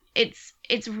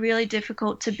 It's really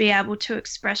difficult to be able to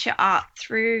express your art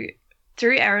through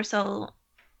aerosol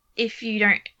if you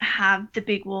don't have the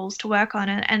big walls to work on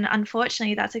it. And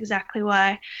unfortunately, that's exactly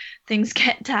why things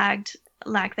get tagged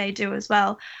like they do as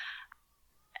well.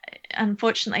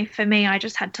 Unfortunately for me, I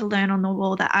just had to learn on the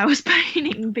wall that I was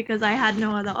painting because I had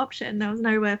no other option. There was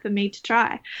nowhere for me to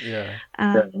try. Yeah.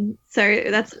 So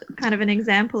that's kind of an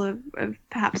example of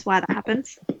perhaps why that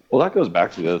happens. Well, that goes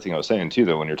back to the other thing I was saying too,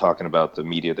 though, when you're talking about the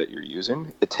media that you're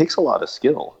using, it takes a lot of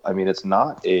skill. I mean, it's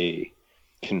not a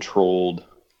controlled,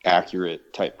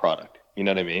 accurate type product. You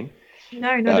know what I mean?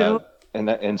 No, not at all.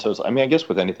 And so, I mean, I guess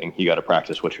with anything, you got to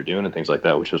practice what you're doing and things like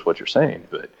that, which is what you're saying.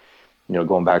 But, you know,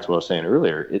 going back to what I was saying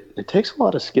earlier, it takes a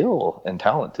lot of skill and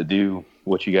talent to do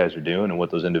what you guys are doing and what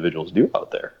those individuals do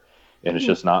out there. And it's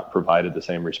just not provided the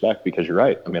same respect, because you're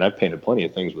right. I mean, I've painted plenty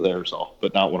of things with aerosol,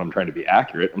 but not when I'm trying to be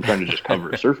accurate. I'm trying to just cover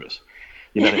a surface.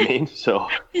 You know what I mean? So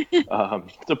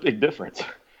it's a big difference.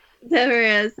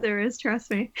 There is, trust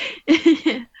me.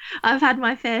 I've had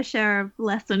my fair share of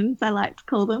lessons, I like to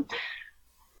call them.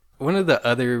 One of the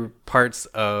other parts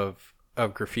of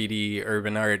graffiti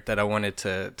urban art that I wanted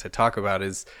to talk about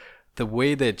is the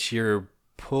way that you're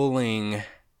pulling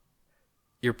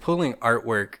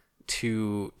artwork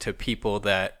to people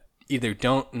that either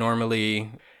don't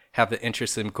normally have the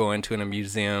interest in going to a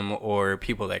museum, or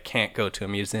people that can't go to a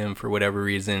museum for whatever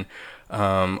reason,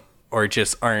 or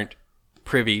just aren't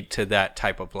privy to that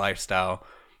type of lifestyle.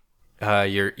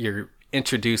 You're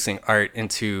introducing art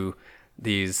into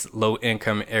these low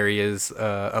income areas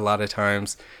a lot of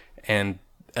times, and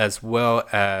as well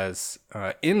as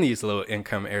in these low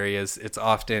income areas, it's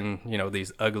often, you know,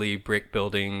 these ugly brick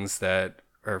buildings that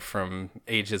are from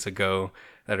ages ago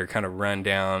that are kind of run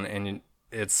down, and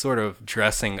it's sort of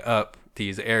dressing up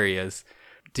these areas.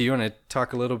 Do you want to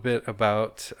talk a little bit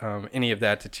about any of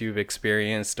that you've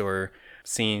experienced or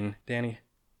seen, Danny?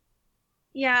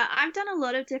 Yeah, I've done a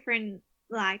lot of different,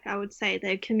 like I would say,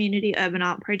 the community urban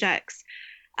art projects.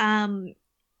 One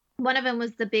of them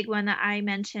was the big one that I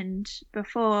mentioned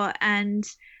before, and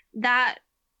that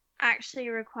actually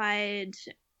required,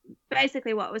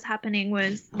 basically what was happening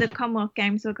was the Commonwealth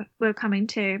Games were coming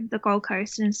to the Gold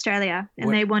Coast in Australia,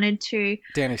 and they wanted to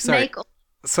Danny,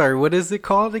 sorry, what is it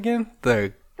called again?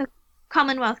 The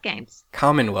Commonwealth Games.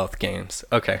 Commonwealth Games.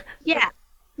 Okay. Yeah,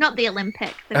 not the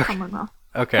Olympic, the Commonwealth.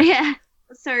 Okay. Yeah.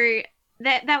 So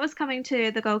that was coming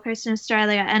to the Gold Coast in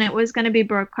Australia, and it was going to be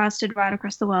broadcasted right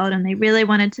across the world, and they really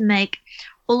wanted to make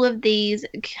all of these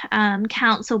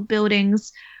council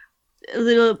buildings a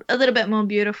little bit more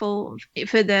beautiful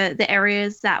for the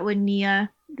areas that were near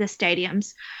the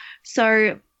stadiums.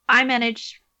 So I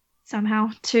managed somehow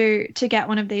to get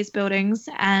one of these buildings,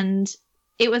 and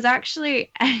it was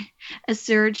actually a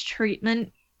sewage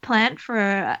treatment plant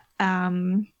for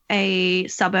a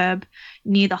suburb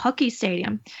near the hockey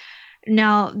stadium.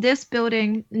 Now, this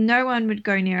building, no one would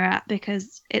go near it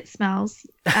because it smells,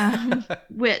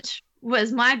 which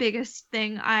was my biggest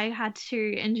thing. I had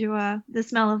to endure the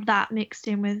smell of that mixed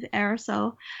in with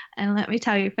aerosol. And let me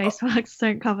tell you, face masks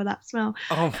don't cover that smell.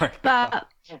 Oh my God. But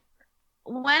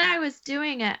when I was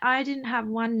doing it, I didn't have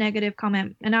one negative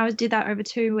comment. And I did that over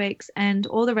 2 weeks. And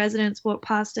all the residents walked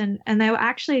past and they were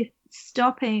actually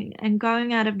stopping and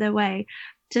going out of their way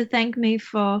to thank me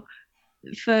for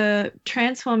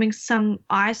transforming some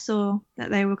eyesore,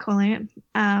 that they were calling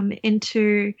it,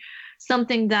 into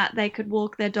something that they could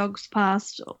walk their dogs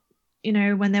past, you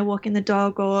know, when they're walking the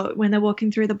dog or when they're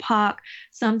walking through the park,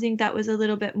 something that was a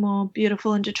little bit more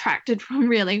beautiful and detracted from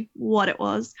really what it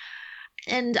was.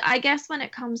 And I guess when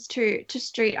it comes to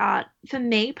street art, for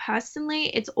me personally,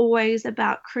 it's always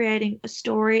about creating a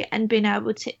story and being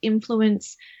able to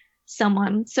influence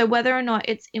someone. So whether or not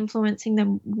it's influencing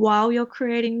them while you're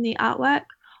creating the artwork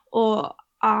or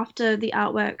after the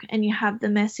artwork and you have the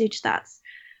message that's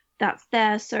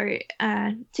there. So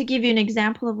to give you an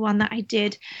example of one that I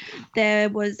did, there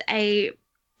was a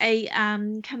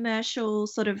commercial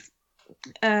sort of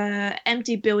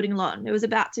empty building lot. It was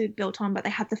about to be built on, but they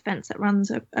had the fence that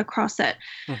runs across it.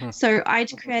 Mm-hmm. So I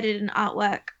created an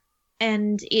artwork,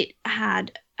 and it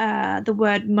had the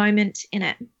word moment in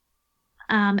it.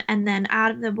 And then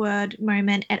out of the word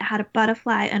moment, it had a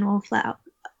butterfly and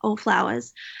all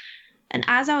flowers. And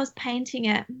as I was painting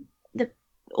it,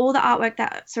 all the artwork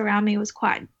that's around me was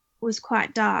quite was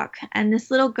quite dark, and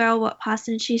this little girl walked past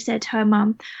and she said to her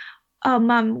mum, "Oh,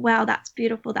 Mum, wow, that's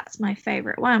beautiful. That's my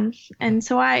favorite one." And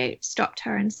so I stopped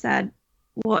her and said,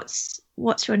 What's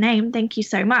your name? Thank you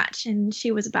so much. And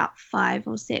she was about 5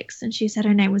 or 6, and she said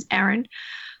her name was Erin.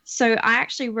 So I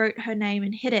actually wrote her name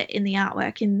and hid it in the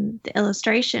artwork in the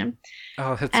illustration.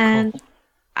 Oh, that's and cool.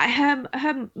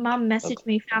 Her mum messaged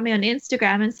me, found me on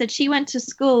Instagram, and said she went to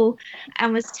school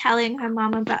and was telling her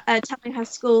mum about telling her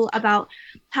school about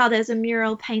how there's a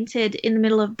mural painted in the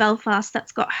middle of Belfast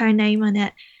that's got her name on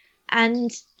it. And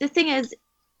the thing is,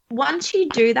 once you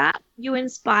do that, you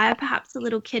inspire perhaps a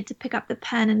little kid to pick up the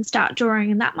pen and start drawing,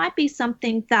 and that might be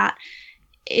something that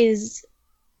is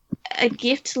a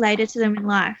gift later to them in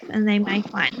life, and they may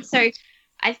find. So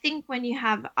I think when you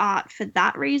have art for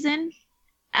that reason,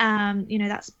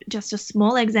 that's just a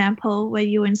small example where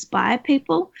you inspire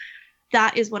people.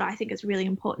 That is what I think is really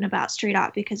important about street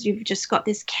art, because you've just got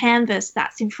this canvas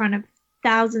that's in front of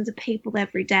thousands of people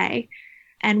every day.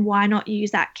 And why not use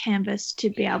that canvas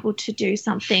to be able to do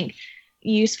something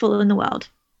useful in the world?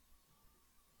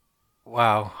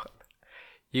 Wow.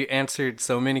 You answered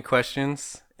so many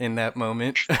questions in that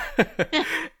moment.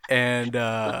 And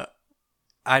I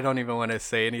don't even want to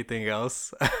say anything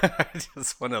else. I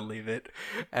just want to leave it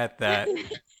at that.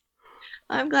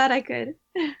 I'm glad I could.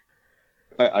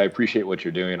 I appreciate what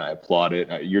you're doing. I applaud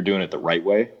it. You're doing it the right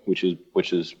way, which is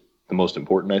the most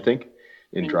important, I think,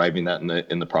 in driving that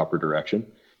in the proper direction.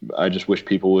 I just wish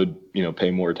people would,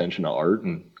 pay more attention to art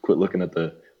and quit looking at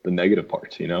the negative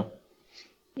parts,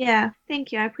 Yeah,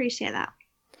 thank you. I appreciate that.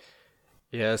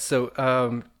 Yeah,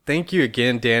 so thank you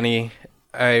again, Danny.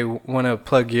 I want to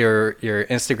plug your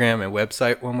Instagram and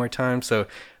website one more time. So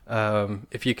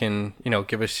if you can,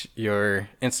 give us your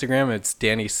Instagram, it's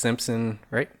Danny Simpson,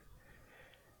 right?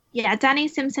 Yeah, Danny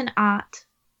Simpson Art.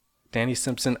 Danny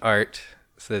Simpson Art.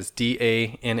 It says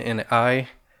DANNISIMPSON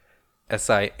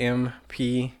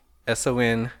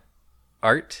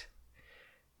Art.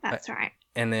 That's right.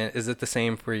 And then is it the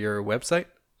same for your website?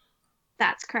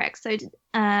 That's correct. So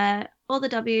all the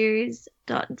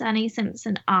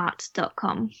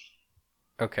w's.DannySimpsonArt.com.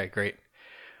 Okay, great.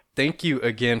 Thank you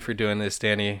again for doing this,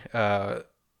 Danny.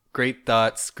 Great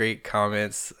thoughts, great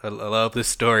comments. I love the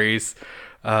stories.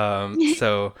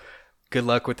 So good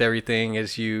luck with everything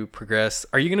as you progress.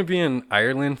 Are you going to be in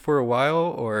Ireland for a while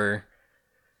or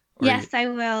Yes, I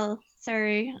will. So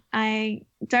I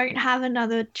don't have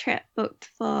another trip booked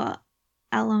for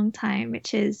a long time,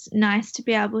 which is nice to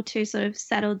be able to sort of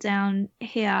settle down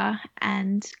here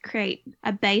and create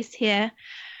a base here,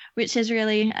 which is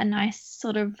really a nice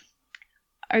sort of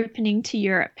opening to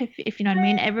Europe, if you know what I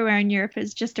mean. Everywhere in Europe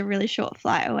is just a really short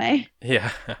flight away.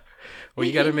 Yeah. Well,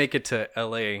 you got to make it to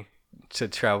LA to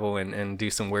travel and do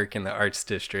some work in the arts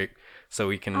district so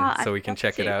we can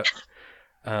check it out.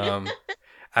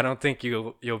 I don't think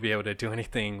you'll be able to do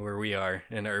anything where we are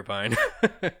in Irvine.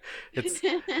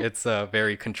 It's a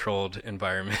very controlled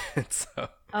environment. So.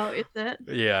 Oh, is it?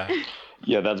 Yeah.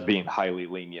 Yeah, that's being highly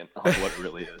lenient on what it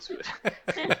really is.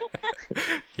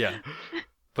 Yeah.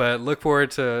 But look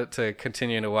forward to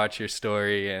continuing to watch your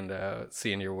story and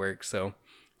seeing your work. So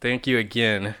thank you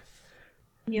again.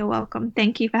 You're welcome.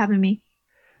 Thank you for having me.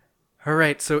 All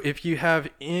right, so if you have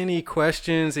any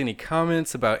questions, any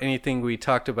comments about anything we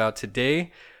talked about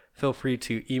today, feel free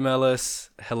to email us,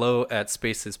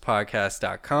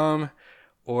 hello@spacespodcast.com,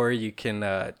 or you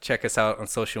can check us out on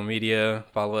social media,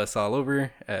 follow us all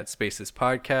over at Spaces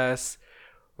Podcast.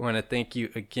 We want to thank you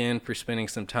again for spending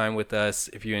some time with us.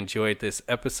 If you enjoyed this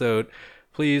episode,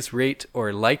 please rate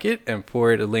or like it and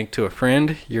forward a link to a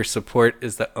friend. Your support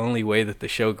is the only way that the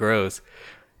show grows.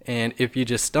 And if you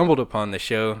just stumbled upon the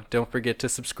show, don't forget to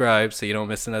subscribe so you don't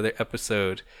miss another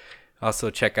episode. Also,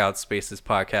 check out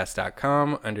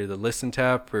spacespodcast.com under the Listen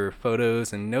tab for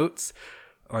photos and notes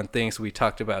on things we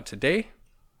talked about today.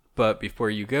 But before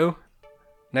you go,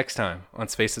 next time on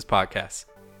Spaces Podcast.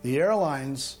 The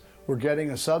airlines were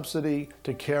getting a subsidy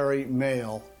to carry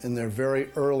mail in their very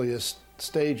earliest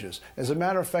stages. As a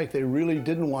matter of fact, they really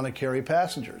didn't want to carry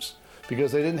passengers,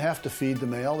 because they didn't have to feed the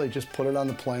mail. They just put it on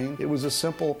the plane. It was a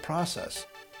simple process.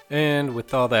 And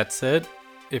with all that said,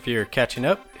 if you're catching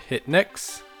up, hit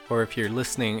next. Or if you're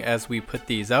listening as we put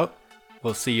these out,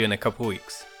 we'll see you in a couple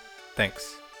weeks.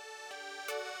 Thanks.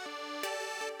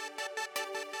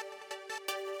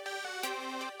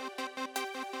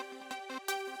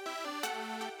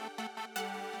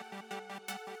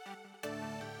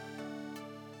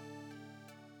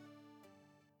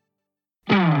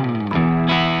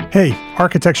 Hey,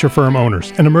 architecture firm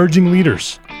owners and emerging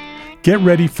leaders. get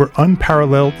ready for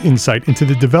unparalleled insight into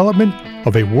the development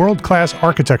of a world-class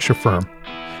architecture firm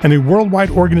and a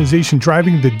worldwide organization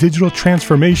driving the digital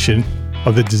transformation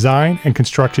of the design and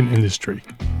construction industry.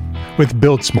 With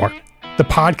Build Smart, the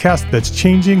podcast that's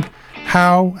changing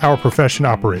how our profession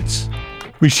operates.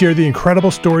 We share the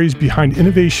incredible stories behind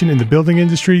innovation in the building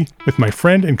industry with my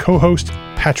friend and co-host,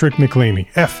 Patrick McLaney,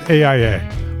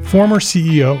 FAIA, former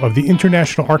CEO of the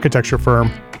international architecture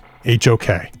firm,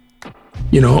 HOK.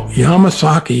 You know,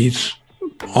 Yamasaki's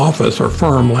office or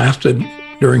firm lasted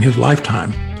during his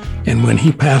lifetime. And when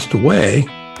he passed away,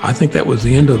 I think that was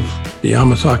the end of the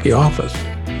Yamasaki office.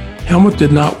 Helmut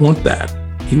did not want that.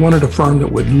 He wanted a firm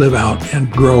that would live out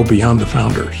and grow beyond the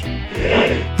founders.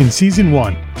 In Season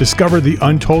 1, discover the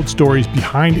untold stories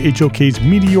behind HOK's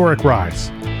meteoric rise,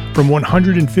 from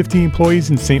 150 employees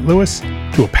in St. Louis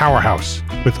to a powerhouse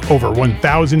with over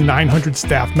 1,900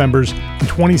 staff members and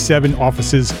 27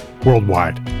 offices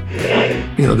worldwide.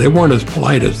 You know, they weren't as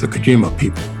polite as the Kojima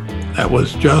people. That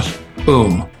was just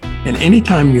boom. And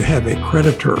anytime you have a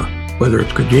creditor, whether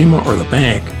it's Kojima or the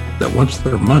bank, that wants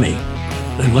their money,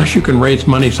 unless you can raise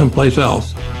money someplace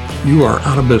else, you are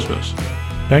out of business.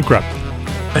 Bankrupt.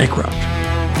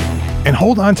 And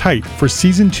hold on tight for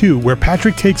Season 2, where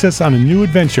Patrick takes us on a new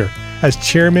adventure as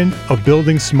chairman of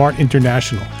Building Smart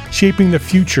International, shaping the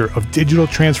future of digital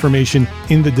transformation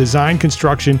in the design,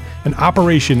 construction, and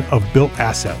operation of built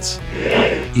assets.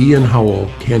 Ian Howell,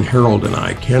 Ken Harold, and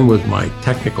I, Ken was my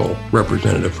technical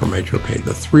representative from HOK.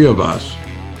 The three of us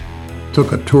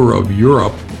took a tour of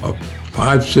Europe of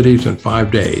 5 cities in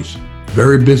 5 days.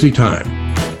 Very busy time.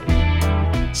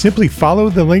 Simply follow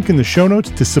the link in the show notes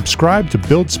to subscribe to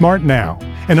Build Smart now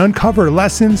and uncover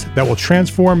lessons that will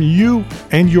transform you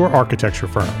and your architecture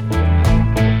firm.